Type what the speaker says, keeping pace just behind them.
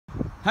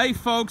Hey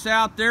folks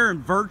out there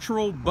in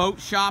virtual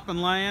boat shopping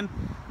land,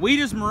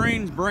 Wheaties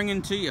Marine's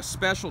bringing to you a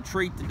special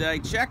treat today.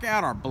 Check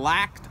out our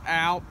blacked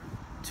out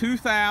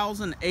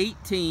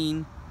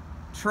 2018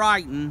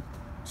 Triton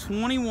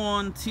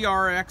 21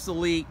 TRX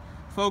Elite.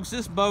 Folks,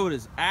 this boat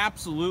is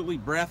absolutely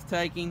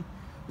breathtaking.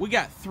 We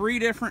got three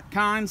different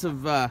kinds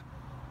of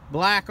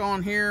black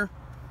on here.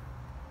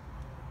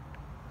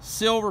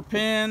 Silver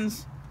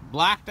pins,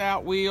 blacked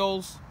out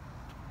wheels,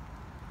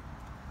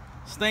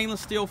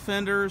 stainless steel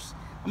fenders.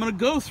 I'm going to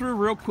go through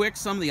real quick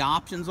some of the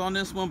options on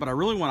this one, but I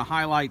really want to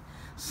highlight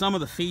some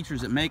of the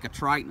features that make a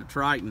Triton a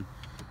Triton.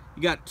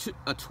 You got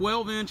a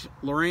 12-inch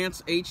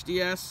Lowrance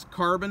HDS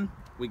carbon.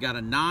 We got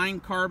a 9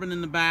 carbon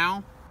in the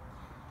bow.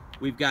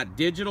 We've got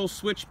digital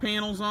switch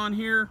panels on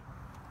here.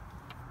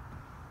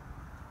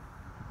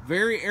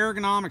 Very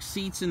ergonomic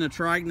seats in the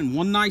Triton. And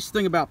one nice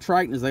thing about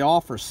Triton is they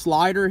offer a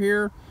slider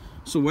here.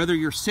 So whether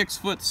you're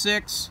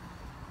 6'6",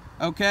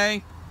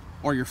 okay,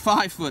 or you're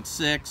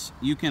 5'6",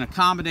 you can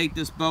accommodate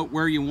this boat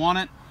where you want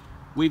it.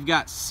 We've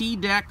got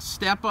C-deck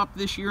step up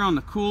this year on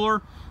the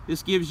cooler.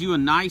 This gives you a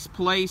nice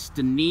place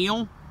to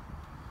kneel,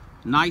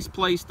 nice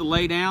place to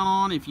lay down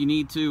on if you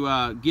need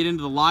to get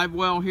into the live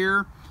well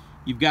here.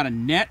 You've got a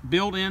net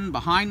built in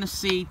behind the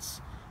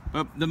seats.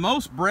 But the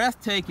most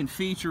breathtaking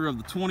feature of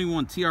the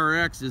 21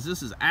 TRX is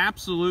this is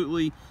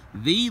absolutely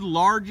the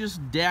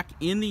largest deck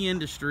in the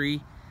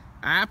industry.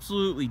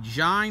 Absolutely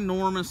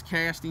ginormous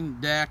casting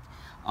deck.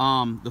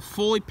 The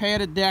fully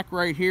padded deck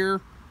right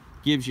here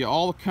gives you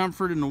all the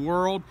comfort in the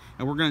world,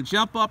 and we're going to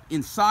jump up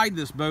inside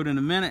this boat in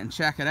a minute and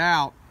check it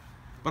out.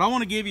 But I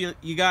want to give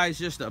you guys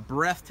just a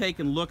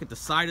breathtaking look at the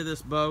side of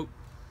this boat.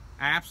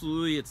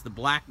 Absolutely, it's the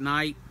Black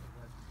Knight,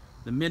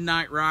 the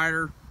Midnight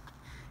Rider,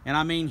 and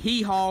I mean,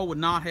 hee-haw would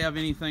not have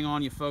anything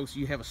on you, folks.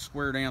 You have a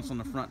square dance on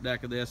the front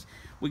deck of this.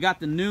 We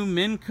got the new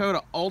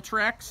Minnkota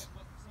Ultrex.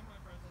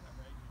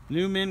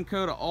 New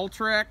Minnkota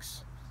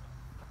Ultrex.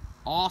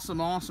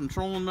 Awesome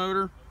trolling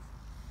motor.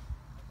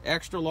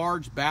 Extra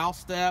large bow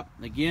step.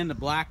 Again, the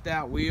blacked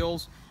out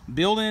wheels.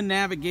 Built-in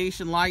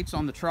navigation lights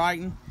on the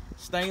Triton.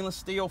 Stainless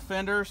steel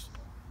fenders.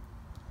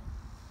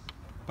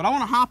 But I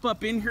want to hop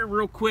up in here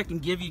real quick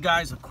and give you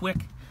guys a quick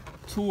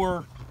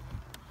tour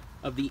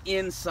of the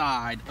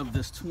inside of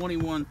this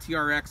 21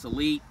 TRX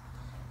Elite.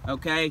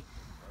 Okay.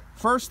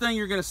 First thing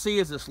you're going to see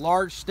is this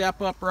large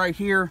step up right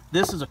here.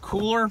 This is a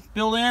cooler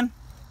built in.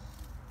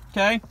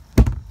 Okay.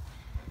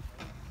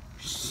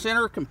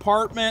 Center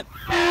compartment.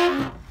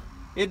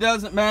 It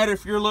doesn't matter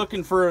if you're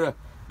looking for a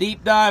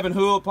deep dive and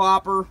hula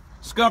popper,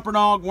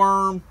 scuppernong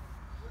worm,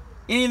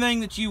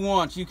 anything that you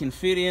want, you can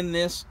fit in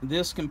this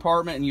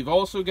compartment. And you've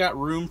also got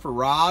room for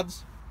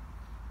rods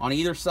on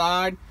either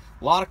side.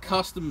 A lot of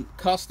custom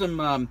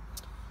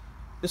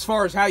as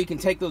far as how you can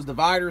take those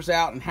dividers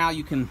out and how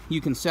you can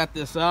set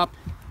this up.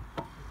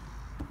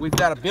 We've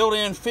got a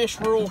built-in fish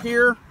rule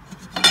here.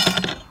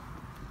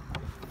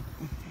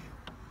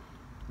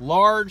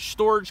 Large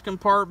storage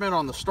compartment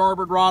on the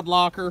starboard rod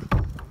locker.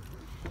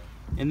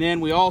 And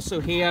then we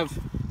also have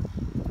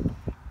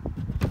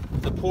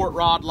the port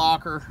rod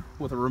locker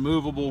with a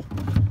removable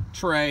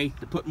tray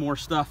to put more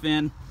stuff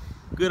in.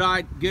 Good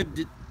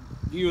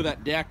view of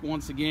that deck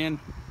once again.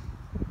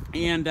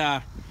 And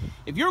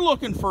if you're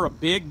looking for a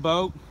big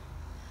boat,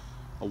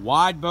 a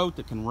wide boat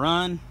that can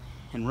run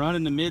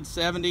in the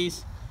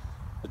mid-70s,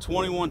 the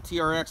 21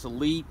 TRX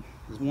Elite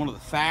is one of the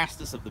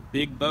fastest of the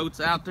big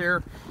boats out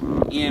there.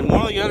 And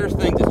one of the other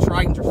things that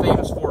Tritons are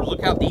famous for is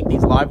look how deep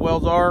these live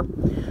wells are.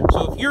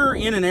 So if you're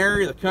in an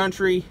area of the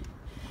country,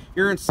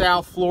 you're in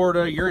South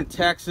Florida, you're in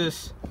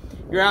Texas,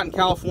 you're out in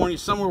California,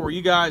 somewhere where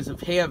you guys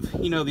have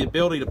the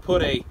ability to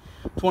put a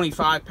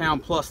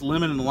 25-pound plus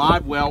limit in the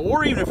live well,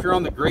 or even if you're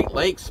on the Great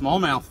Lakes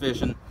smallmouth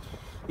fishing,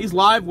 these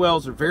live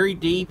wells are very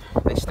deep,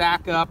 they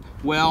stack up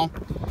well,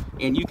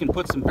 and you can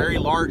put some very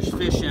large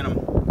fish in them.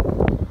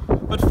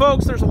 But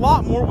folks, there's a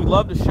lot more we'd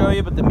love to show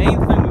you, but the main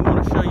thing we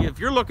want to show you, if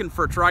you're looking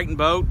for a Triton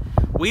boat,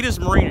 Wheaties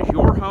Marine is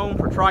your home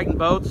for Triton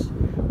boats.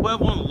 We'll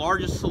have one of the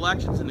largest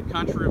selections in the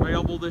country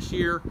available this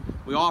year.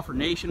 We offer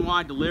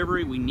nationwide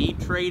delivery. We need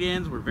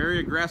trade-ins. We're very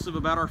aggressive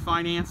about our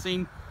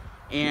financing.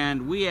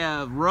 And we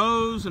have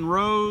rows and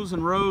rows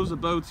and rows of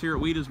boats here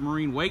at Wheaties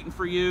Marine waiting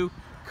for you.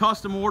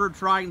 Custom ordered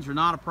Tritons are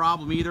not a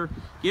problem either.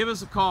 Give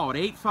us a call at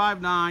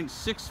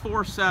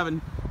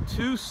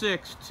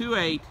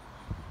 859-647-2628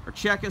 or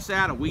check us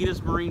out at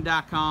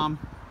wheatismarine.com.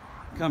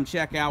 Come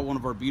check out one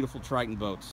of our beautiful Triton boats.